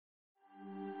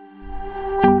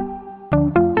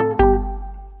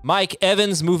Mike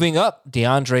Evans moving up,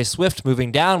 DeAndre Swift moving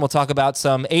down. We'll talk about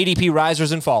some ADP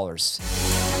risers and fallers.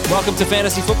 Welcome to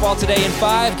Fantasy Football Today in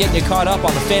 5, getting you caught up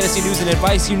on the fantasy news and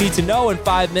advice you need to know in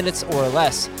 5 minutes or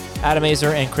less. Adam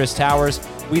Azer and Chris Towers.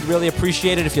 We'd really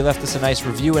appreciate it if you left us a nice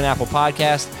review in Apple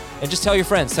Podcast, and just tell your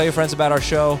friends about our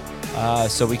show,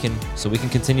 so we can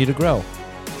continue to grow.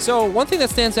 So one thing that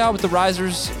stands out with the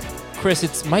risers, Chris,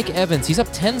 it's Mike Evans. He's up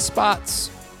 10 spots.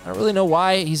 I don't really know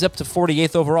why he's up to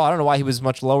 48th overall. I don't know why he was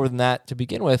much lower than that to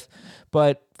begin with,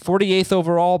 but 48th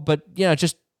overall. But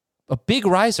just a big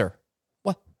riser.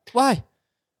 Why?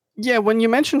 Yeah, when you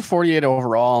mentioned 48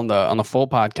 overall on the full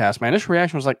podcast, my initial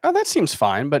reaction was like, oh, that seems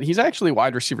fine. But he's actually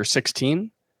wide receiver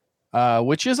 16,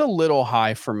 which is a little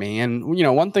high for me. And,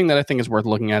 one thing that I think is worth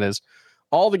looking at is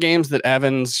all the games that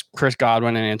Evans, Chris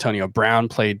Godwin, and Antonio Brown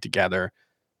played together.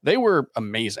 They were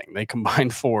amazing. They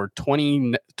combined for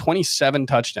 27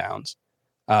 touchdowns,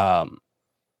 a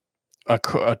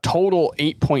total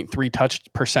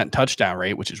 8.3% touchdown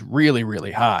rate, which is really,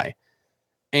 really high.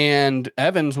 And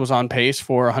Evans was on pace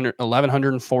for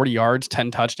 1,140 yards, 10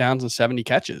 touchdowns, and 70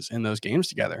 catches in those games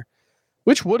together,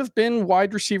 which would have been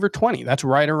wide receiver 20. That's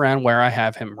right around where I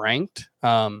have him ranked.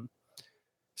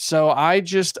 So I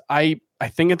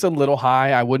think it's a little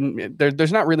high. I wouldn't.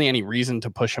 There's not really any reason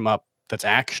to push him up that's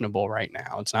actionable right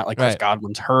now. It's not like Chris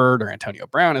Godwin's hurt or Antonio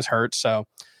Brown is hurt. So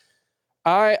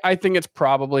I think it's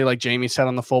probably like Jamie said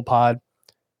on the full pod.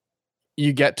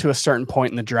 You get to a certain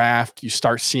point in the draft, you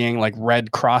start seeing like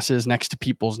red crosses next to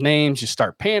people's names, you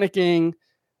start panicking,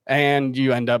 and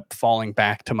you end up falling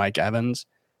back to Mike Evans.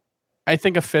 I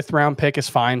think a 5th round pick is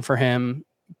fine for him,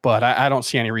 but I don't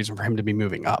see any reason for him to be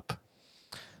moving up.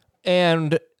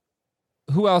 And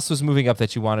who else was moving up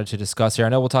that you wanted to discuss here? I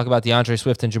know we'll talk about DeAndre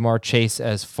Swift and Jamar Chase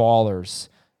as fallers.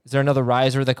 Is there another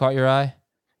riser that caught your eye?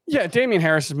 Yeah, Damian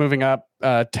Harris is moving up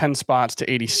 10 spots to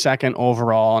 82nd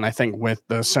overall, and I think with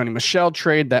the Sony Michel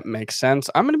trade, that makes sense.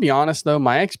 I'm going to be honest, though,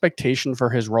 my expectation for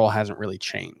his role hasn't really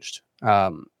changed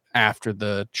after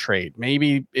the trade.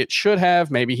 Maybe it should have.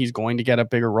 Maybe he's going to get a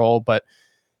bigger role, but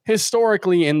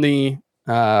historically in the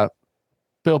Bill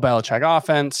Belichick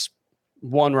offense,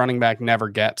 one running back never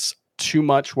gets too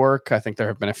much work. I think there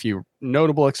have been a few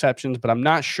notable exceptions, but I'm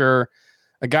not sure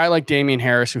a guy like Damian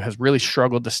Harris, who has really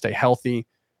struggled to stay healthy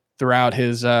throughout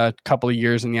his couple of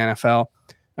years in the NFL,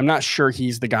 I'm not sure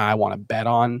he's the guy I want to bet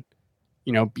on,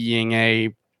 being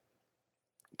a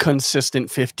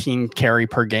consistent 15 carry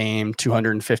per game,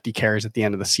 250 carries at the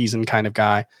end of the season kind of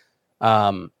guy.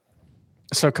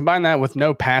 So combine that with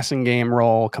no passing game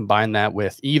role, combine that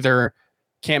with either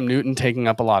Cam Newton taking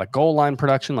up a lot of goal line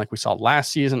production like we saw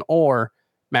last season, or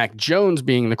Mac Jones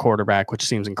being the quarterback, which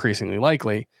seems increasingly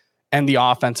likely, and the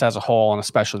offense as a whole, and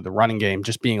especially the running game,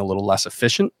 just being a little less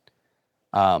efficient.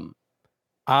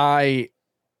 82nd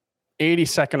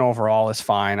overall is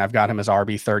fine. I've got him as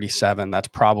RB 37. That's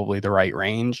probably the right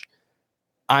range.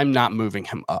 I'm not moving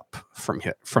him up from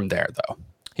there, though.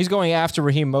 He's going after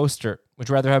Raheem Mostert. Would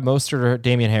you rather have Mostert or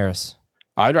Damian Harris?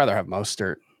 I'd rather have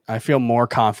Mostert. I feel more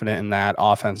confident in that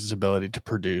offense's ability to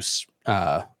produce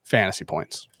fantasy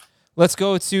points. Let's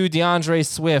go to DeAndre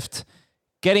Swift.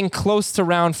 Getting close to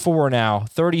round 4 now.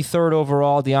 33rd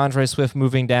overall, DeAndre Swift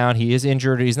moving down. He is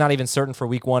injured. He's not even certain for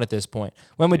week 1 at this point.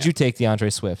 When would you take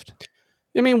DeAndre Swift?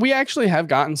 I mean, we actually have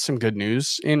gotten some good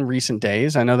news in recent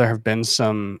days. I know there have been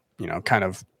some, kind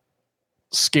of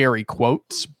scary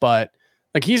quotes, but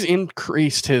like he's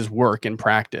increased his work in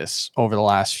practice over the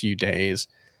last few days.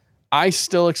 I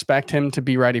still expect him to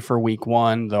be ready for week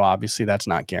 1, though obviously that's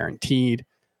not guaranteed.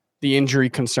 The injury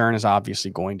concern is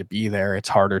obviously going to be there. It's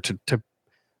harder to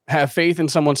have faith in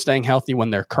someone staying healthy when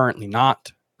they're currently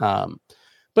not.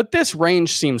 But this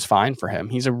range seems fine for him.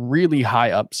 He's a really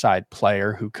high upside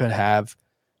player who could have,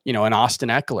 an Austin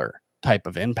Eckler type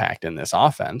of impact in this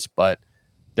offense, but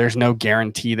there's no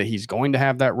guarantee that he's going to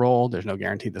have that role. There's no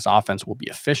guarantee this offense will be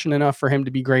efficient enough for him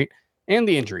to be great, and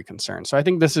the injury concern. So I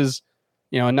think this is,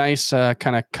 a nice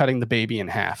kind of cutting the baby in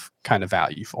half kind of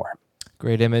value for him.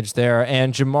 Great image there.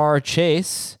 And Jamar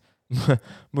Chase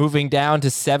moving down to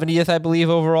 70th, I believe,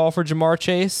 overall for Jamar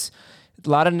Chase. A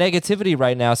lot of negativity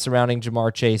right now surrounding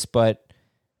Jamar Chase, but,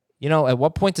 at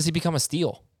what point does he become a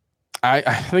steal?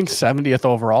 I think 70th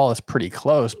overall is pretty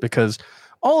close because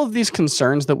all of these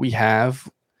concerns that we have,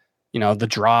 the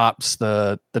drops,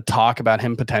 the talk about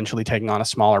him potentially taking on a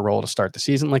smaller role to start the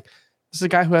season, like this is a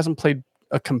guy who hasn't played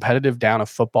a competitive down of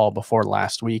football before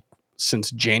last week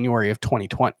since January of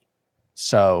 2020.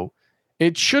 So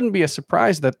it shouldn't be a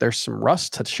surprise that there's some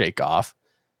rust to shake off.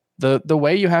 The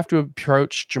way you have to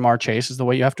approach Jamar Chase is the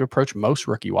way you have to approach most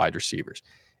rookie wide receivers.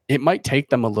 It might take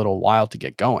them a little while to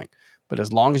get going, but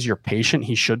as long as you're patient,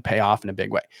 he should pay off in a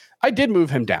big way. I did move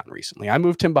him down recently. I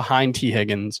moved him behind T.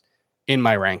 Higgins in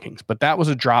my rankings, but that was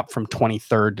a drop from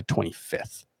 23rd to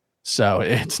 25th. So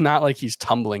it's not like he's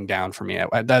tumbling down for me.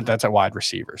 That's a wide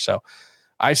receiver. So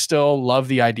I still love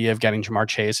the idea of getting Jamar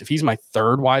Chase. If he's my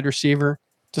third wide receiver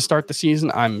to start the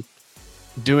season, I'm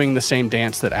doing the same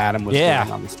dance that Adam was doing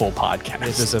on the full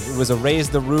podcast. It was a raise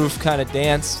the roof kind of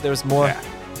dance. There was more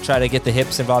try to get the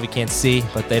hips involved. You can't see,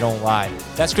 but they don't lie.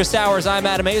 That's Chris Towers. I'm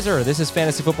Adam Azer. This is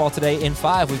Fantasy Football Today in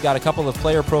 5. We've got a couple of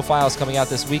player profiles coming out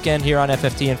this weekend here on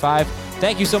FFT in 5.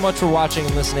 Thank you so much for watching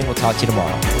and listening. We'll talk to you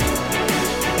tomorrow.